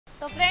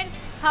तो फ्रेंड्स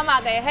हम आ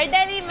गए हैं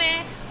दिल्ली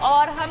में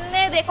और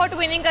हमने देखो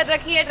ट्विनिंग कर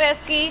रखी है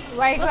ड्रेस की।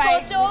 तो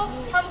सोचो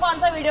हम कौन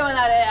सा वीडियो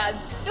बना रहे हैं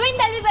आज। Twin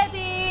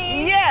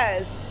telepathy.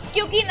 यस।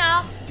 क्योंकि ना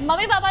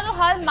मम्मी पापा तो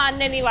हार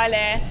मानने नहीं वाले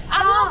हैं।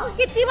 आप लोगों को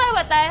कितनी बार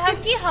बताया हम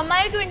कि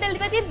हमारी ट्विन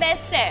टेलीपैथी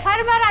बेस्ट है।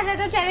 हर बार आ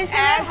जाते हो चैलेंज में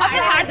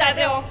हार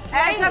जाते हो।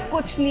 ऐसा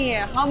कुछ नहीं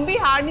है, हम भी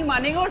हार नहीं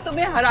मानेंगे और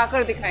तुम्हें हरा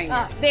कर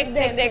दिखाएंगे।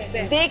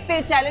 देखते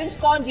हैं चैलेंज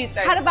कौन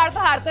जीतता है। हर बार तो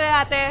हारते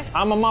आते हैं।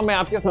 हाँ मम्मा मैं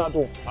आपके साथ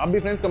हूँ। आप भी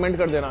फ्रेंड्स कमेंट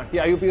कर देना कि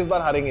आयु पी इस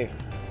बार हारेंगे।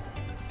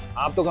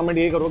 आप तो कमेंट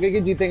यही करोगे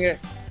कि जीतेंगे।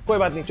 कोई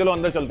बात नहीं, चलो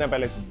अंदर चलते हैं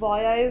पहले। वाह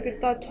यार ये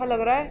कितना अच्छा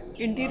लग रहा है।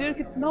 इंटीरियर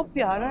कितना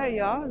प्यारा है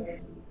यार।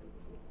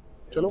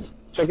 चलो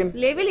चेक इन।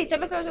 ले भी ली।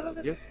 चलो चलो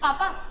चलो। yes.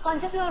 पापा कौन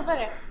से फ्लोर पर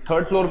है?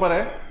 3rd फ्लोर पर है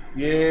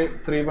ये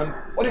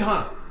 3-1। और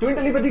हाँ ट्विन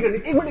टेलीपैथी करनी।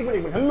 एक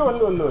minute hello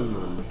hello hello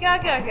hello.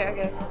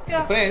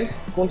 क्या फ्रेंड्स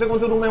कौन से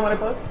रूम है हमारे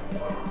पास?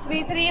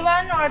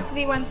 331 और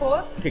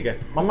 314। ठीक है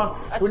मम्मा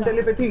ट्विन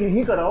टेलीपैथी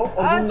यही कराओ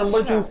और रूम नंबर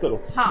चूज करो।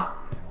 हाँ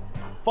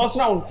फर्स्ट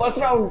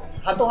राउंड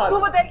हाथों हाथ। तू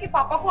बताए कि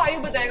पापा को आयु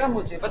बताएगा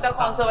मुझे। बता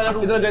कौन सा वाला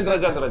रूम। इधर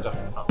जा।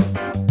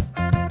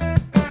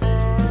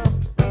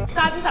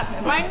 साथ में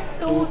 1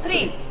 2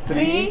 3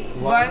 3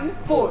 1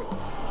 4।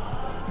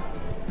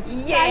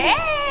 ये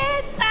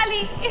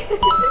ताली।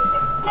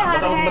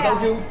 बताओ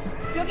क्यों?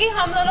 क्योंकि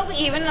हम दोनों को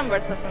इवन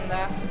नंबर्स पसंद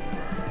है।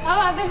 हम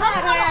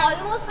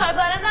ऑलमोस्ट हर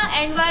बार ना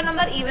एंड वाला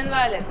नंबर इवन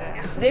वाला लेते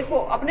हैं। देखो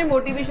अपने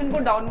मोटिवेशन को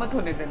डाउन मत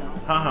होने देना।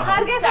 हाँ।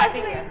 हर के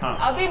स्टार्टिंग है।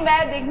 अभी मैं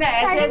देखना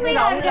ऐसे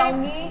राउंड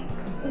लाऊंगी।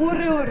 चलो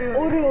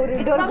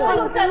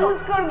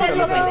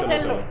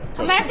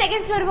मैं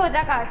सेकंड फ्लोर पे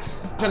होता काश।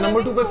 अच्छा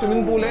नंबर 2 पे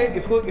स्विमिंग पूल है।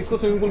 इसको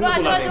स्विमिंग पूल में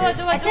सुला देंगे।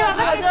 अच्छा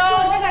वापस इस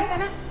फ्लोर पे करते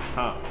ना।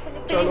 हाँ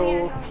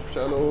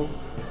चलो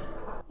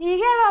ठीक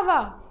है बाबा।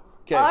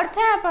 क्या? अर्थ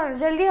है पर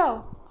जल्दी आओ।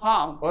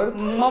 हाँ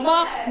अर्थ।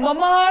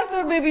 ममा अर्थ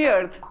और बेबी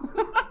अर्थ।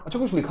 अच्छा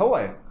कुछ लिखा हुआ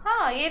है।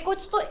 हाँ ये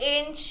कुछ तो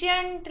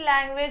एंशिएंट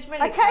लैंग्वेज में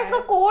अच्छा इसका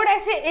कोड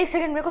ऐसे एक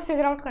सेकंड मेरे को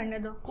फिगर आउट करने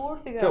दो।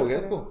 कोड फिगर क्या हो गया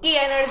इसको? की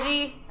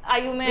एनर्जी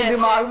आयु में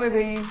दिमाग में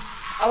गई।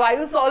 अब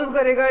आयु सॉल्व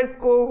करेगा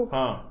इसको।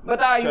 हाँ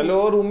बता आयु।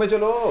 चलो रूम में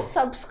चलो।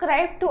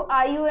 सब्सक्राइब टू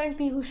आयु एंड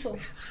पीहू शो।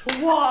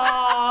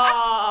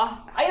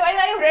 वाह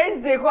आयु फ्रेंड्स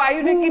देखो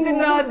आयु ने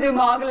कितना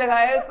दिमाग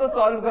लगाया है इसको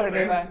सॉल्व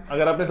करने में।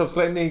 अगर आपने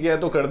सब्सक्राइब नहीं किया है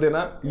तो कर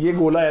देना। ये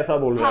गोला ऐसा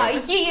बोल रहा है।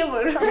 ये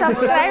बोल रहा है।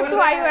 सब्सक्राइब टू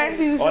आयु एंड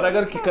पीहू शो। और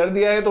अगर कर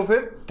दिया है तो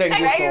फिर थैंक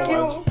यू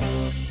सो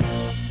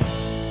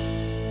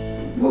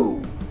मच।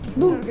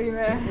 डर गई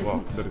मैं। वाह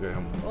डर गए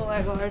हम। Oh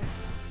my God.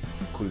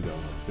 खुल जाओ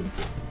सिम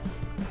से।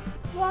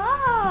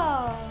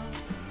 वाह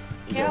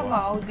क्या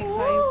वाव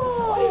दिखाई।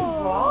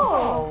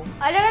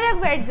 वाह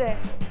अलग-अलग बेड्स है।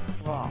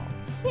 वाह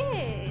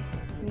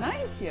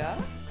नाइस यार।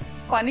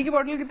 पानी की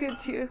बोतल कितनी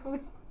अच्छी है।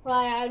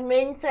 वाह यार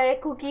मिंट्स है,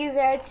 कुकीज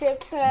है,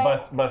 चिप्स है।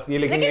 बस ये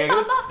लेकिन ये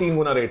 3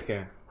 गुना रेट के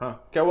हैं। हाँ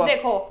क्या हुआ?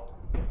 देखो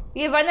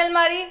ये 1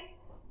 अलमारी।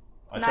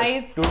 अच्छा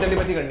नाइस। 2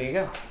 टेलीपैथी करनी है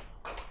क्या?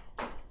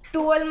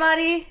 2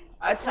 अलमारी।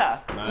 अच्छा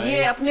Nice.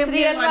 ये अपने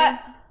 3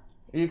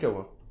 अलमारी। ये क्या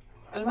हुआ?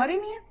 अलमारी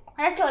नहीं है।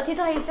 अरे चौथी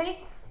तो है सही।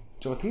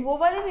 चौथी वो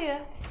वाली भी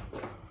है।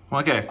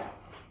 वहाँ क्या है?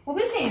 वो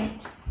भी सेम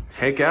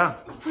है क्या?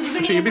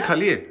 अच्छा ये भी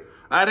खाली है।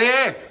 अरे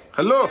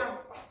हेलो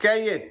क्या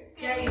ये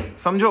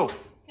समझो।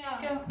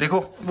 देखो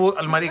वो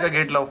अलमारी का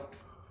गेट लाओ।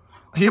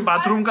 ये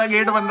बाथरूम का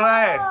गेट बन रहा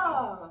है।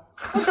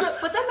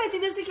 पता मैं इतनी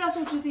देर से क्या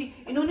सोच रही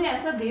थी। इन्होंने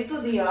ऐसा दे तो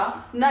दिया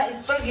ना इस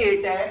पर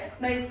गेट है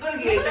ना इस पर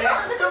गेट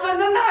है तो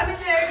बंदा नहाने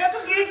जाएगा तो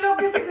गेट लॉक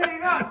कैसे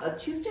करेगा।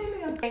 अच्छी स्टाइल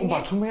है यार।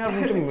 बाथरूम में यार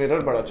मुझे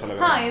मिरर बड़ा अच्छा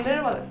लगा। हाँ ये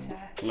मिरर बहुत अच्छा है।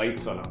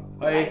 लाइट्स वाला।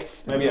 हाय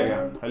मैं भी आ गया।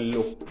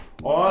 हेलो।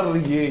 और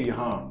ये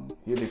यहाँ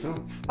ये देख रहे हो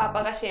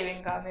पापा का शेविंग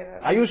का मिरर।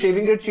 आयु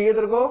शेविंग किट चाहिए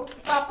तेरे को?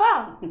 पापा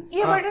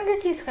ये बटन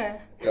किस चीज का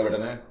है? क्या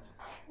बटन है?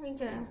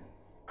 क्या है?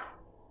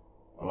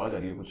 आवाज आ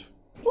रही है कुछ।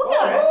 वो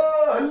क्या है?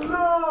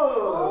 हेलो।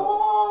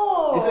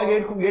 इसका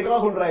गेट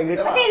खुल रहा है। गेट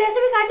अच्छा इधर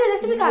से भी कांच इधर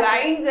से भी कांच।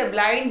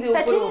 ब्लाइंड्स है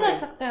ऊपर। टच नहीं कर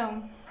सकते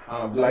हम।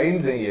 हाँ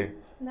ब्लाइंड्स हैं ये।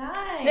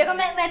 देखो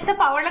मैं इतना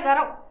पावर लगा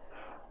रहा हूँ।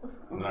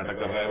 नाटक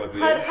कर रहा है बस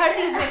ये। हर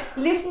चीज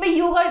में लिफ्ट में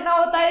यू करना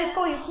होता है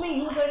इसको, इसमें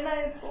यू करना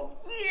है इसको।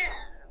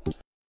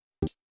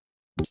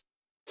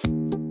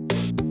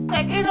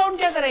 सेकंड राउंड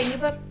क्या करेंगे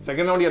पर?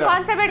 सेकंड राउंड ये रहा।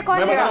 कौन सा बेड कौन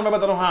मैं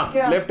बता रहा हूँ।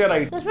 हाँ लेफ्ट या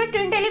राइट? तो उसमें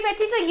ट्विन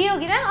टेलीपैथी तो ये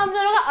होगी ना हम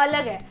दोनों का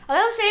अलग है।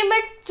 अगर हम सेम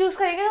बेड चूज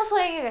करेंगे तो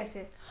सोएंगे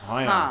कैसे?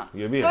 हाँ यार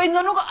ये भी तो है। इन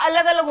दोनों को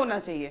अलग अलग होना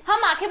चाहिए।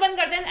 हम आंखें बंद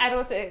करते हैं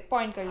एरो से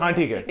पॉइंट करते हैं। हाँ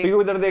ठीक है।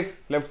 पीहू इधर देख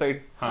लेफ्ट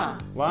साइड। हाँ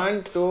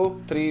 1 2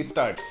 3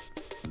 स्टार्ट।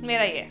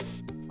 मेरा ये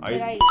आई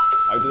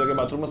तो जाके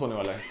बाथरूम में सोने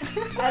वाला है।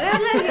 अरे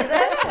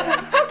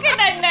ओके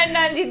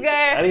डन जीत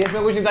गए। अरे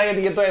इसमें कुछ नहीं था।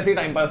 ये तो ऐसे ही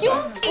टाइम पास था।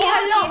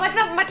 हेलो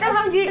मतलब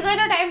हम जीत गए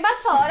तो टाइम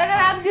पास था और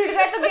अगर आप जीत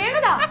गए तो गेम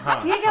था।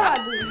 ये क्या बात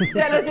हुई?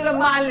 चलो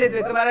मान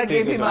लेते तुम्हारा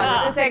गेम भी मान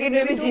लेते। सेकंड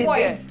में भी जीत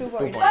गए। 2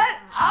 पॉइंट्स। पर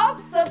अब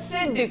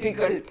सबसे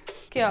डिफिकल्ट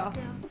क्या?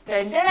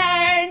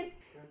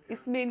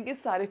 इसमें इनके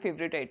सारे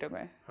फेवरेट आइटम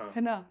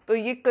है ना। तो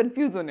ये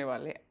कंफ्यूज होने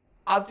वाले हैं।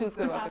 आप चूज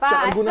करवा।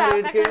 4 गुना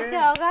रेट के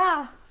होगा।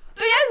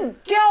 तो यार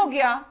क्या हो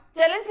गया?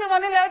 चैलेंज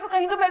करवाने लाए तो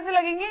कहीं तो पैसे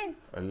लगेंगे।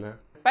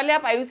 पहले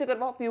आप आयु से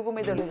करवाओ। पीयू को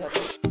मैं इधर ले जाता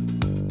हूँ।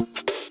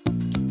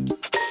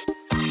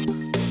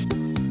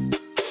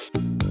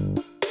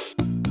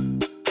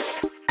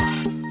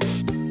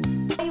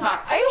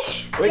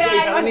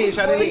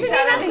 इशारे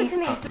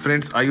नहीं।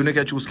 फ्रेंड्स, आयु ने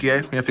क्या चूज किया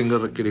है? या फिंगर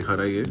रख के दिखा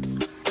रहा है ये।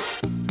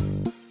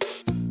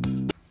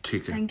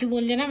 ठीक है, थैंक यू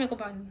बोल देना मेरे को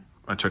पानी।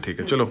 अच्छा ठीक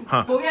है, चलो।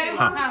 हाँ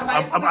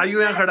हाँ, अब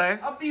आयु यहाँ खड़ा है।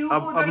 अब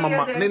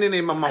मम्मा,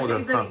 नहीं मम्मा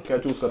उधर। हाँ, क्या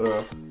चूज कर रहे हो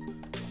आप?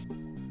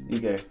 ये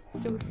क्या है?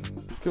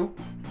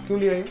 क्यों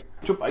लिया ये?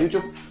 चुप आयु,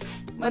 चुप।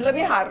 मतलब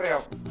ये हार रहे हो?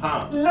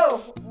 हाँ, लो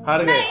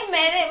हार गए। नहीं,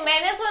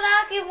 मैंने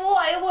सुना कि वो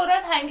आयु बोल रहा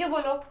है थैंक यू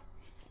बोलो,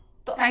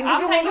 तो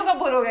थैंक यू कब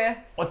बोलोगे?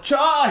 अच्छा,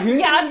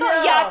 या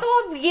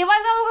तो ये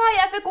वाला होगा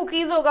या फिर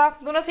कुकीज होगा,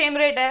 दोनों सेम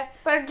रेट है।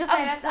 पर जो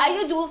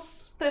आयु जूस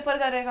प्रेफर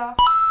करेगा।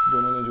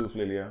 दोनों ने जूस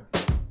ले लिया।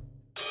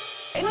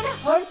 इन्होंने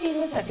हर चीज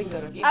में सेटिंग कर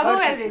रखी है। अब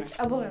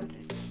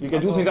ये क्या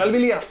जूस निकाल भी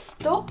लिया?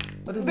 तो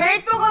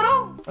वेट तो करो।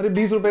 अरे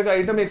 20 रुपए का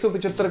आइटम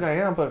 175 का है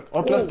यहाँ पर,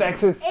 और प्लस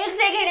टैक्सेस। एक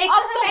सेकंड,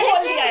 अब तो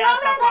बोल दिया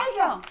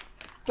यार।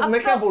 तो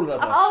मैं क्या बोल रहा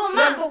था?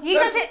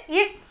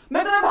 ये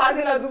मैं तुम्हें बाहर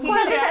दिला दूंगी।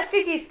 सबसे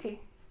सस्ती चीज थी।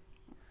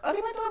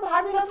 अरे मैं तुम्हें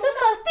बाहर दिला दूंगी।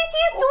 सस्ती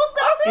चीज चूज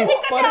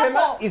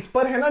करो। इस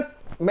पर है ना,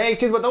 मैं एक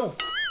चीज बताऊं,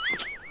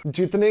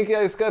 जितने का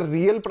इसका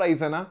रियल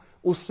प्राइस है ना,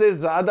 उससे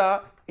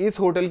ज्यादा इस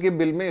होटल के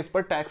बिल में इस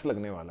पर टैक्स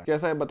लगने वाला है।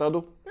 कैसा है बता दो?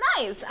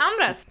 नाइस,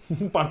 आमरस।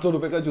 500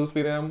 रुपए का जूस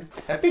पी रहे हैं हम,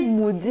 हैप्पी।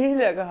 मुझे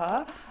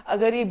लगा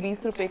अगर ये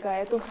 20 रुपए का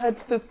है तो हद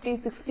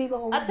 50-60 का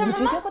होगा। अच्छा,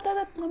 मुझे क्या पता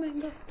था इतना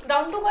महंगा।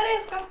 डाउन टू करे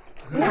इसका।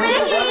 नहीं,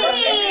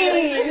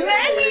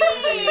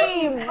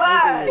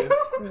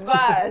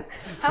 बस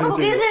हम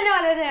कुकीज लेने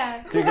वाले थे यार।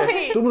 ठीक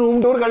है, तुम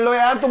रूम टूर कर लो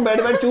यार, तुम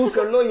बेड चूज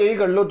कर लो, यही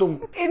कर लो तुम।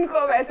 इनको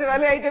वैसे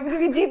वाले आइटम,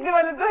 क्योंकि जीतने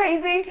वाले तो है ही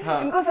सही। हाँ।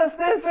 इनको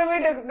सस्ते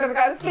में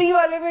डरका, फ्री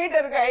वाले में ही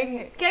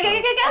डरकाएंगे। क्या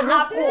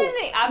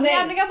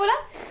आपने क्या बोला?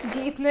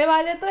 जीतने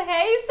वाले तो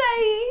है ही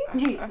सही।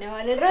 जीतने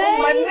वाले तो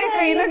मन में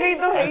कहीं ना कहीं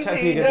तो है ही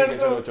सही।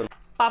 चलो।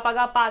 पापा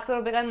का 500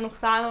 रुपए का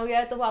नुकसान हो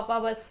गया, तो पापा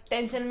बस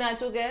टेंशन में आ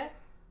चुके हैं।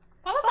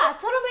 पापा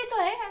 500 रुपए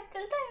तो है यार,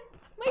 चलता है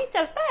भाई,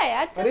 चलता है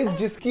यार। अरे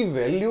जिसकी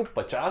वैल्यू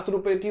 50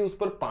 रुपए थी उस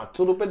पर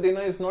 500 रुपए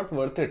देना इज नॉट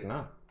वर्थ इट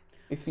ना,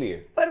 इसलिए।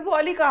 पर वो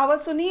वाली कहावत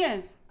सुनी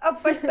है, अब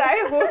पछताए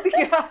होत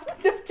क्या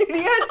जब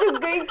चिड़िया चुग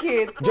गई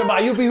खेत, जब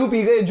आयु पीहू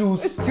पी गए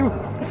जूस।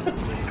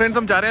 फ्रेंड्स,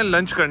 हम जा रहे हैं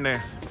लंच करने।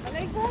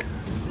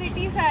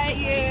 सिटी सा है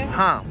ये।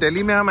 हाँ,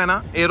 दिल्ली में हम है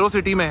ना, एरो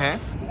सिटी में है।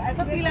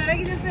 ऐसा फील आ रहा है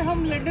कि जैसे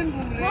हम लंदन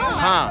घूम रहे हैं।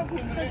 हाँ,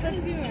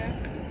 सच्ची में।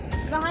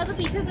 वहाँ तो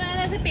पीछे जो है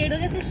ना, ऐसे पेड़ों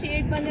जैसे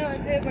शेड बने हुए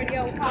थे,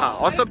 बढ़िया। हाँ,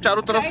 और सब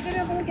चारों तरफ।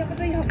 क्या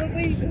पता यहाँ पर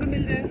कोई घर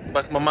मिल जाए।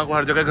 बस मम्मा को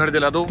हर जगह घर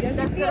दिला दो।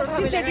 10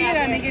 करोड़ सिटी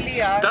रहने के लिए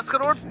यार। 10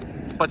 करोड़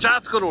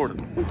 50 करोड़।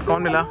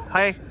 कौन मिला?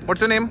 हाय,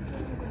 व्हाट्स योर नेम?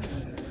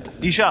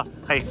 ईशा।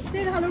 हाय। से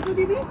हेलो टू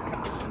दीदी।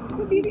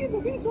 तो दीदी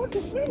लुकिंग सो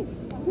डिफरेंट।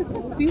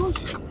 पीयूष,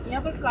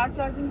 यहाँ पर कार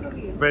चार्जिंग का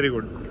भी है। Very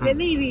good.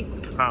 पहले ईवी।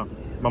 हाँ,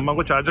 मम्मा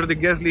को चार्जर दिख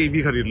गया इसलिए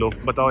ईवी खरीद लो।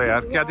 बताओ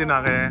यार, क्या दिन आ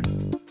गए हैं।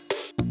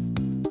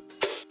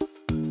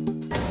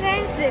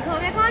 फ्रेंड्स, देखो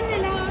मैं कौन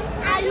मिला?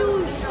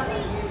 आयुष।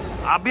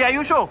 आप भी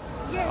आयुष हो?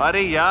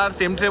 अरे यार,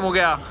 सेम हो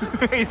गया।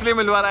 इसलिए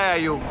मिलवा रहा है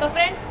आयु। तो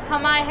फ्रेंड्स,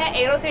 हम आए हैं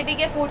एरो सिटी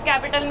के फूड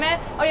कैपिटल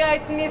में, और यहाँ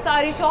इतनी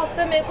सारी शॉप्स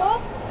है, मेरे को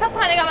सब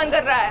खाने का मन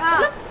कर रहा है।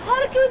 मतलब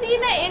हर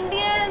क्यूजीन है,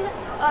 इंडियन,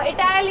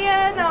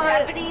 इटालियन,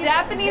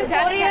 जापानीज,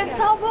 कोरियन,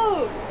 सब।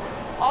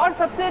 और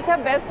सबसे अच्छा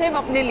बेस्ट टाइम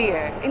अपने लिए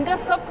है, इनका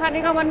सब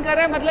खाने का मन कर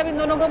रहा है, मतलब इन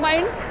दोनों का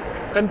माइंड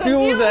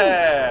कंफ्यूज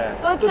है।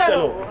 तो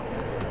चलो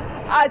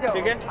आ जाओ।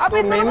 ठीक है, अब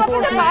तो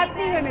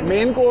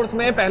मेन कोर्स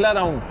में पहला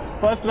राउंड,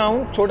 फर्स्ट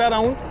राउंड, छोटा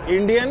राउंड,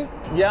 इंडियन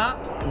या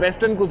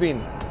वेस्टर्न कुजीन।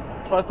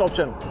 फर्स्ट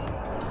ऑप्शन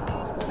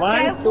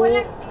 1 2,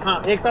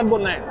 हाँ एक साथ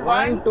बोलना है।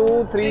 1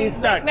 2 3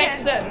 स्टार्ट।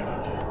 वेस्टर्न।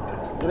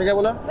 तूने क्या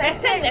बोला?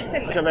 वेस्टर्न।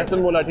 अच्छा,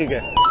 वेस्टर्न बोला, ठीक है।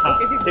 हाँ,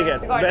 ठीक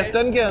है।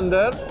 वेस्टर्न के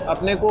अंदर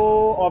अपने को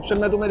ऑप्शन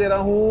में तुम्हें दे रहा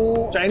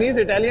हूँ, चाइनीज,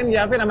 इटालियन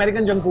या फिर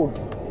अमेरिकन जंक फूड।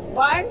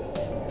 1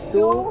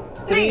 2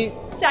 3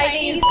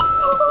 चाइनीज।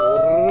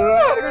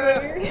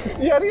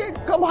 यार ये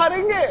कब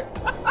हारेंगे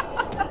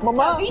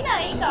मम्मा? कभी ना।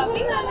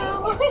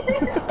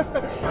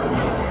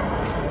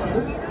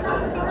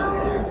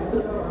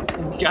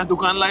 क्या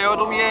दुकान लाए हो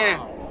तुम? ये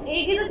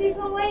एक ही तो चीज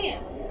मंगवाई है।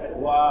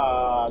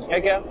 वाह, क्या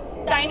क्या?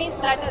 चाइनीज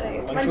प्लेटर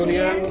है,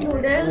 Manchurian,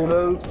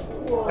 noodles,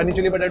 honey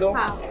chilli potato,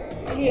 हाँ,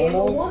 ये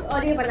मोमोज,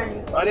 और ये पता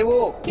नहीं। अरे वो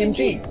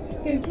किमची।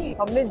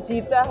 हमने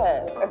जीता है।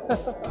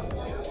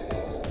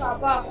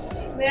 पापा,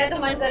 मेरा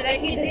तो मन कर रहा है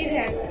कि इधर ही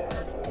रह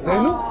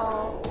लूं?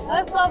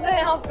 सब है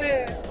यहाँ पे।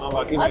 हाँ,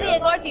 बाकी और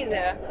एक और चीज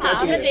है। हाँ,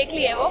 हमने देख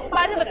ली है, वो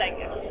बाद में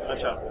बताएंगे।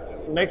 अच्छा,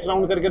 नेक्स्ट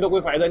राउंड करके तो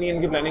कोई फायदा नहीं है,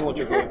 इनकी प्लानिंग हो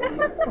चुकी है।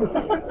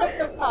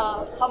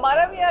 हाँ,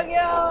 हमारा भी आ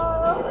गया।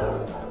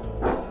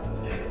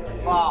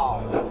 वाह,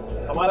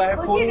 हमारा है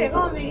फुल।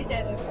 देखो मेरी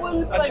तरफ।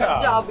 फुल अच्छा,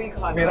 पंजाबी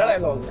खाना। मेरा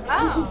डायलॉग।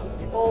 हाँ,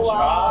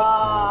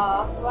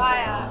 वाह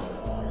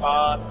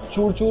यार।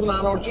 चूर चूर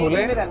नान और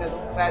छोले। मेरे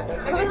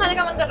को भी खाने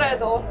का मन कर रहा है,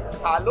 तो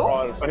खा लो।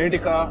 और पनीर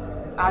टिक्का।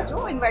 आ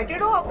जाओ,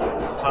 इनवाइटेड हो आप।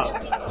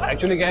 हाँ,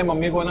 एक्चुअली क्या है,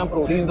 मम्मी को ना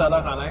प्रोटीन ज्यादा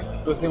खाना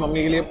है, तो इसलिए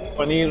मम्मी के लिए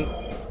पनीर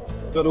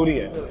जरूरी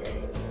है।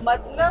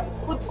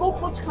 मतलब खुद को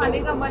कुछ खाने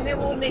का मन है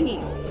वो नहीं,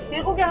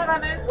 तेरे को क्या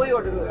खाना है वही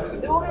ऑर्डर होगा,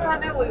 तेरे को क्या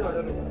खाना है वही ऑर्डर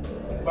होगा।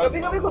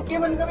 कभी कभी खुद के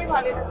मन का भी खा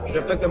लेना चाहिए।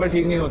 जब तक तबीयत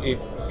ठीक नहीं होती,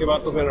 उसके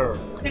बाद तो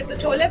फिर तो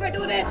छोले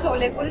भटूरे,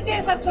 छोले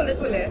कुलचे, सब छोले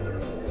छोले।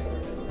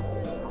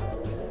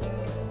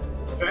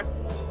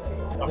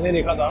 हमने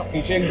देखा था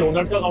पीछे एक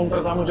डोनट का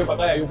काउंटर था, मुझे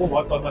पता है आयु को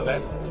बहुत पसंद है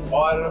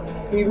और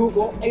पीहू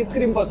को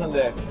आइसक्रीम पसंद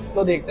है,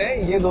 तो देखते हैं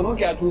ये दोनों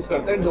क्या चूज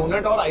करते हैं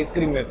डोनट और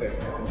आइसक्रीम में से।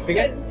 ठीक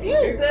है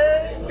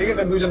ठीक है,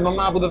 कंफ्यूजन।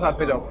 मम्मा आप उधर साथ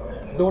पे जाओ,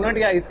 डोनट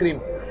या आइसक्रीम?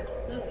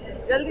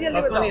 जल्दी जल्दी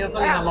हंसना नहीं, हंसना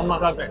नहीं। हाँ मम्मा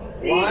साथ पे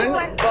 1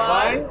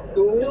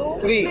 2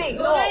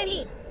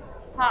 3।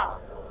 हाँ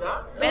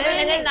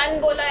मैंने नन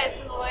बोला,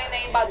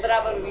 नहीं बात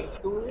बराबर हुई।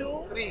 2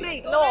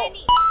 3 नो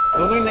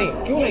दोनों ही नहीं।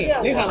 क्यों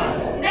नहीं खाना?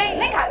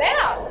 नहीं खाते हैं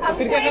ना। तो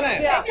फिर क्या खाना है?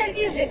 स्पेशल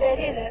चीज देते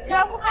हैं जो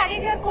आपको खाने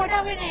के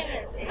कोटा में नहीं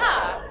मिलती। हाँ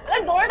अगर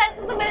दोनों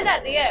टाइम तो मिल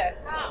जाती है,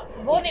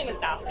 वो नहीं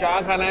मिलता। क्या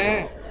खाना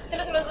है?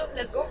 चलो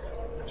लेट्स गो।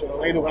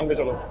 चलो नई दुकान पे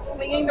चलो।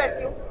 मैं यहीं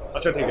बैठती हूँ।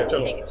 अच्छा ठीक है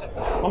चलो।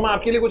 मम्मा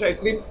आपके लिए कुछ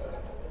आइसक्रीम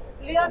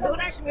लिया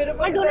डोनट मेरे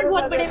पास। डोनट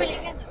बहुत बड़े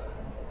मिलेंगे।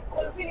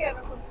 कुल्फी लिया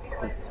ना,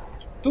 कुल्फी।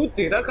 तू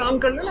तेरा काम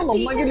कर ले ना,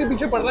 मम्मा के लिए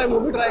पीछे पड़ रहा है, वो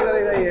भी ट्राई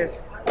करेगा। ये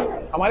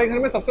हमारे घर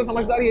में सबसे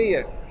समझदार यही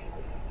है,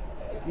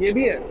 ये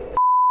भी है।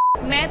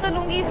 मैं तो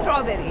लूंगी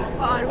स्ट्रॉबेरी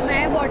और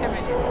मैं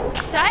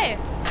वाटरमेलन। चाय,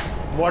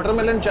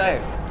 वाटरमेलन चाय,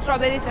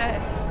 स्ट्रॉबेरी चाय।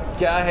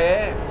 क्या है?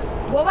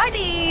 Boba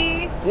tea.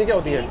 ये क्या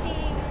होती है?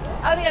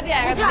 अभी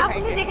आएगा। जो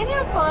आपने देखे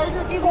ना पर्ल्स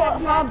होती है,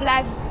 हाँ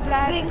ब्लैक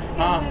ड्रिंक्स।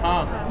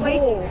 हाँ वही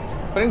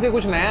फ्रेंड्स, ये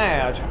कुछ नया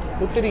है आज।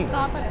 उत्तरी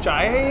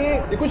चाय है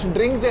ये कुछ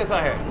ड्रिंक जैसा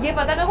है। ये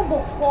पता मेरे को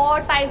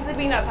बहुत टाइम से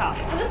पीना था,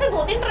 मुझे सिर्फ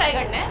 2-3 ट्राई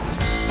करने हैं।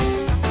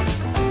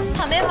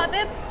 हमें वहाँ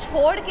पे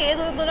छोड़ के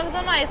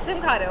दोनों आइसक्रीम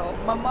खा रहे हो।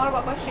 मम्मा और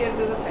पापा शेयर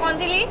दे देते हैं। कौन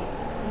सी ली?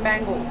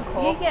 मैंगो।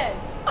 ये क्या है?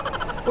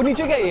 वो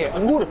नीचे क्या है? ये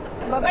अंगूर।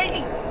 Bubble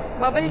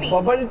tea.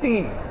 Bubble tea.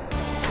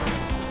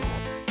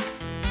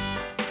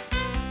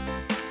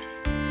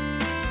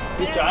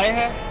 ये चाय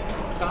है?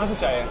 कहाँ से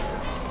चाय है?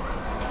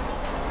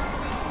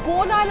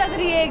 गोला लग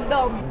रही है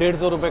एकदम।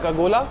 150 रुपए का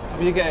गोला।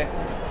 ये क्या है?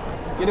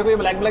 ये देखो ये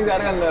ब्लैक जा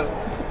रहा है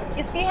अंदर।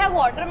 इसके है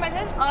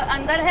वाटरमेलन और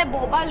अंदर है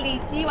बोबा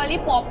लीची वाली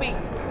पॉपिंग।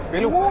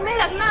 मुंह में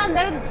रखना,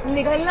 अंदर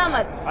निगलना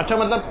मत। अच्छा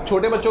मतलब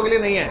छोटे बच्चों के लिए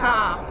नहीं है?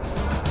 हाँ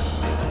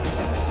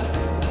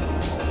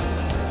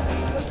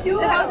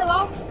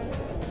दबाओ।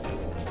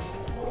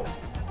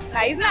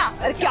 नाइस ना?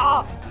 अरे क्या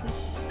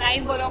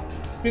नाइस बोलो।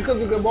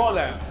 फीका बॉल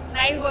है।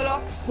 नाइस बोलो।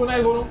 क्यों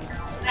नाइस बोलो?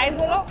 नाइस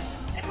बोलो।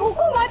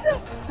 थूको मत।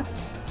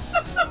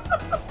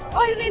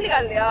 और ये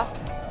निकाल दिया।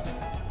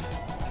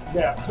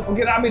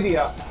 गिरा भी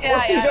दिया और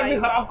टी-शर्ट भी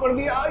खराब कर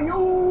दिया। आयु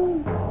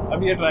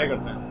अब ये ट्राई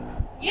करते हैं।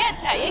 ये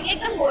अच्छा है, ये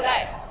एकदम गोला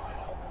है।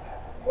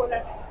 गोला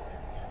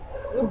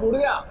ये फूट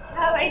गया।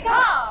 हाँ,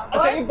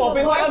 अच्छा ये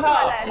पॉपिंग वाला था।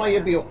 है। हाँ ये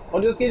पियो,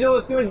 और जो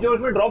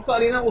उसमें ड्रॉप्स आ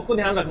रही है ना, उसको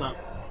ध्यान रखना।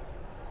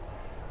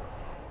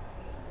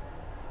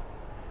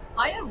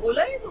 हाँ यार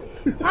बोला है तू।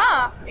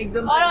 हाँ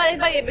एकदम। और एक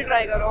बार ये भी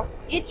ट्राई करो,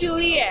 ये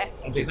चूई है।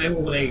 अब देखना है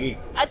वो बनाएगी।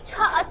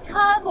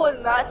 अच्छा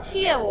बोलना,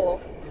 अच्छी है वो।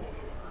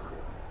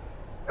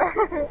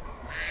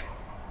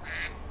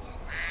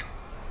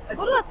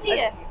 बोलो अच्छी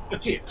है।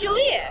 अच्छी है।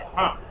 चूई है।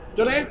 हाँ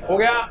चले हो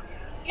गया।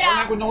 क्या?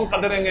 और कुछ ना कुछ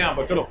खाते रहेंगे यहाँ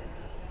पर। चलो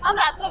हम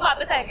रात को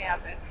वापस आएंगे यहाँ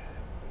पे।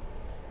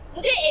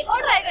 मुझे एक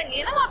और ट्राई करनी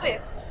है ना वहाँ पे,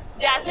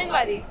 जैस्मिन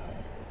वाली।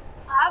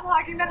 आप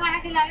होटल में खाना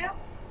खिला रहे हो?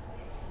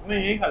 नहीं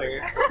यही खा लेंगे।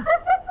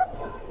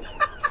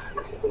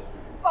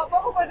 पापा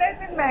को पता है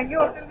इतने महंगे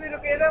होटल में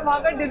रुके ना,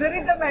 वहाँ का डिनर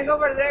इतना महंगा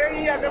पड़ जाएगा कि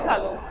ये आकर खा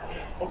लो।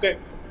 Okay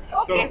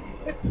okay.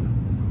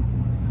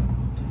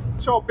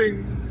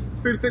 शॉपिंग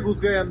फिर से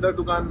घुस गए अंदर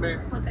दुकान में।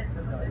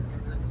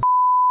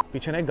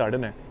 पीछे ना एक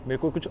गार्डन है, मेरे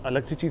को कुछ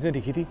अलग सी चीजें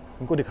दिखी थी,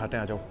 उनको दिखाते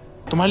हैं। आ जाओ,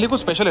 तुम्हारे लिए कुछ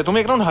स्पेशल है। तुम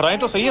एक राउंड हराएं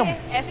तो सही हम।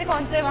 ऐसे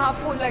कौन से वहाँ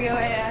फूल लगे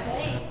हुए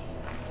हैं?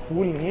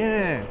 फूल नहीं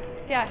है,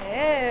 क्या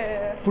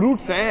है?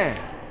 फ्रूट्स हैं,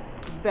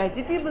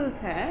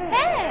 वेजिटेबल्स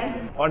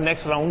हैं। और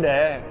नेक्स्ट राउंड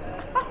है।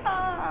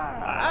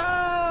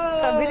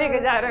 तभी लेके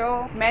जा रहे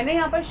हो? मैंने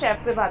यहाँ पर शेफ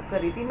से बात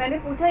करी थी, मैंने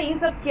पूछा ये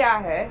सब क्या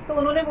है, तो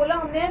उन्होंने बोला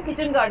हमने यहाँ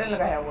किचन गार्डन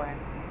लगाया हुआ है,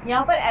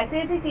 यहाँ पर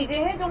ऐसी चीजें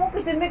हैं जो वो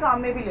किचन में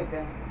काम में भी लेते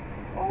हैं।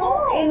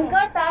 तो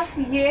इनका टास्क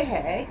ये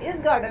है, इस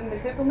गार्डन में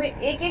से तुम्हें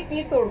एक एक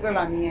चीज तोड़कर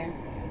लानी है,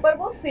 पर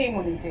वो सेम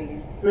होनी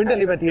चाहिए। ट्विन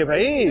टेलीपैथी है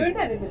भाई। ट्विन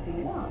टेलीपैथी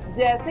है ना,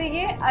 जैसे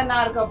ये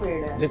अनार का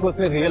पेड़ है, देखो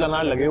इसमें रियल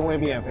अनार लगे हुए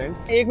भी हैं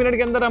फ्रेंड्स। 1 मिनट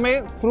के अंदर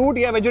हमें फ्रूट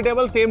या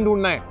वेजिटेबल सेम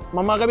ढूंढना है।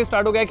 मम्मा का भी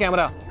स्टार्ट हो गया है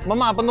कैमरा।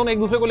 मम्मा अपन दोनों एक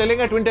दूसरे को ले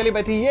लेंगे। ट्विन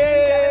टेलीपैथी ये।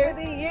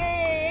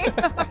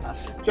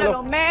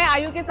 चलो मैं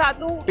आयु के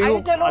साथ हूँ। पीहू, आयु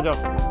चलो। आ जाओ।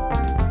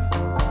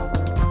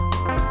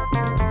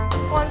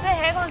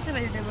 कौन से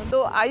वेजिटेबल?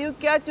 तो आयु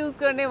क्या चूज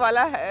करने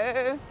वाला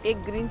है?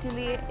 एक ग्रीन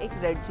चिली है, एक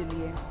रेड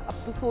चिली है। अब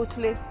तू सोच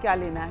ले क्या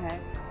लेना है।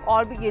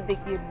 और भी ये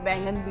देखिए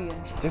बैंगन भी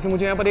है। जैसे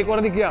मुझे यहाँ पर एक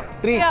और दिख गया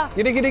ट्री।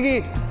 ये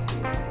देखिए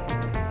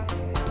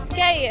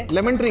क्या है ये?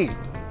 Lemon tree.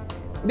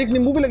 देख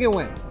नींबू भी लगे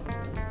हुए हैं।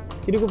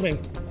 ये देखो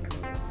फ्रेंड्स,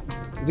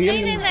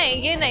 रियल।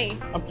 नहीं ये नहीं।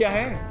 अब क्या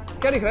है?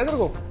 क्या दिख रहा है तेरे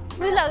को?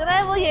 मुझे लग रहा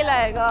है वो ये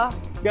लाएगा।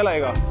 क्या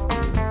लाएगा?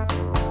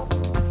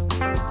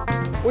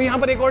 वो यहाँ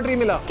पर एक और ट्री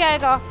मिला। क्या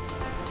आएगा?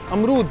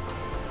 अमरूद।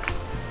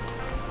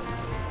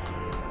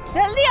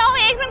 जल्दी आओ,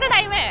 1 मिनट का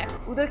टाइम है।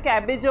 उधर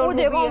कैबेज और वो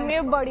देखो मम्मी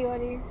बड़ी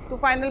वाली। तू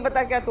फाइनल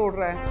बता क्या तोड़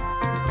रहा है?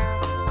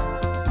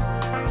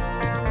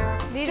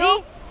 दीदी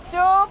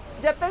चुप,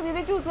 जब तक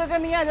दीदी चूज करके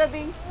नहीं आ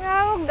जाती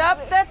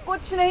तब तक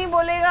कुछ नहीं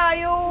बोलेगा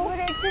आयु।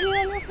 रेड चिली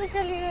वाली उसमें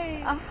चली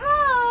गई।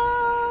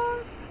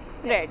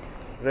 रेड।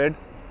 रेड,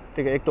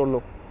 ठीक है, एक तोड़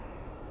लो,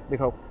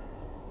 दिखाओ।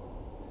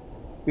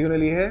 पीहू ने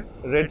ली है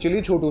रेड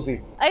चिली छोटू सी।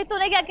 अरे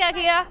तूने क्या क्या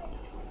किया?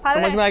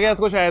 समझ में आ गया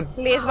इसको शायद।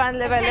 लेस बांध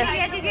ले पहले।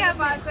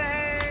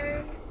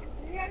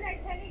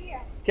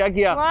 क्या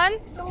किया? 1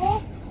 2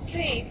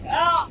 3।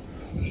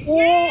 ओ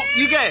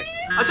ये क्या है?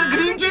 अच्छा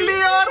ग्रीन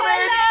चिल्ली और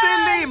रेड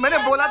चिल्ली, मैंने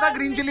बोला था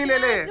ग्रीन चिल्ली ले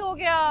ले। हो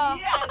गया।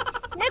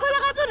 मेरे को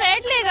लगा तू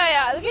रेड लेगा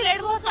यार, क्योंकि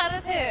रेड बहुत सारे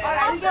थे।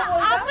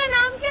 आपका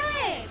नाम क्या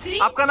है?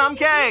 आपका नाम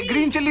क्या है?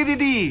 ग्रीन चिल्ली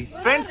दीदी।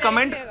 फ्रेंड्स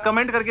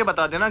कमेंट करके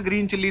बता देना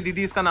ग्रीन चिल्ली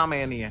दीदी इसका नाम है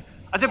या नहीं है।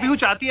 अच्छा पीहू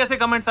चाहती है ऐसे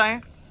कमेंट्स आए?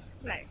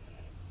 नहीं।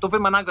 तो फिर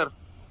मना कर।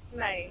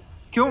 नहीं।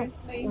 क्यों?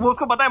 वो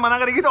उसको पता है मना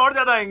करेगी तो और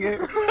ज्यादा आएंगे।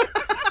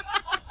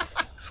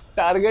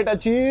 टारगेट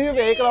अचीव,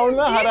 एक राउंड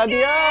में हरा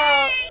दिया।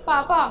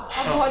 पापा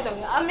अब बहुत हो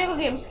गया, अब मेरे को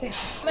गेम्स खेल।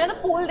 मैंने तो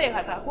पूल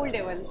देखा था, पूल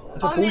टेबल।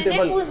 अच्छा पूल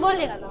टेबल, फुटबॉल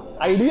देखा था।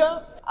 आइडिया।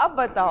 अब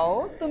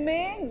बताओ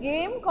तुम्हें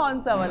गेम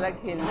कौन सा वाला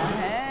खेलना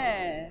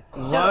है?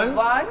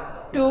 1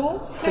 2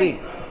 3।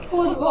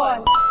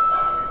 फुटबॉल।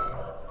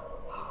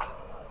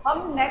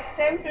 हम नेक्स्ट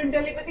टाइम ट्विन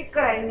टेलीपैथी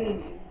कराएंगे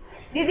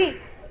दीदी।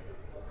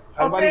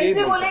 हर बार यही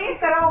से बोलेंगे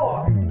कराओ।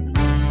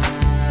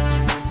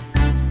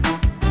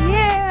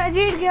 ये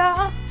जीत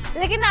गया।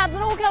 लेकिन आप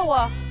दोनों को क्या हुआ?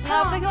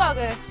 यहाँ पे क्यों आ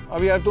गए?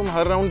 अब यार तुम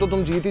हर राउंड तो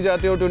तुम जीत ही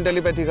जाते हो ट्विन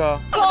टेलीपैथी का।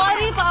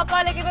 सॉरी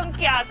पापा, लेकिन हम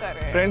क्या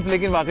करें? फ्रेंड्स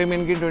लेकिन वाकई में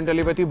इनकी ट्विन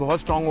टेलीपैथी बहुत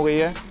स्ट्रांग हो गई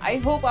है। आई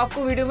होप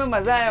आपको वीडियो में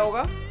मजा आया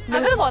होगा।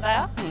 हमें तो बहुत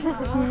आया।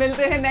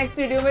 मिलते हैं नेक्स्ट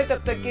वीडियो में,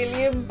 तब तक के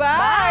लिए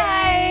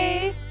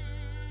बाय।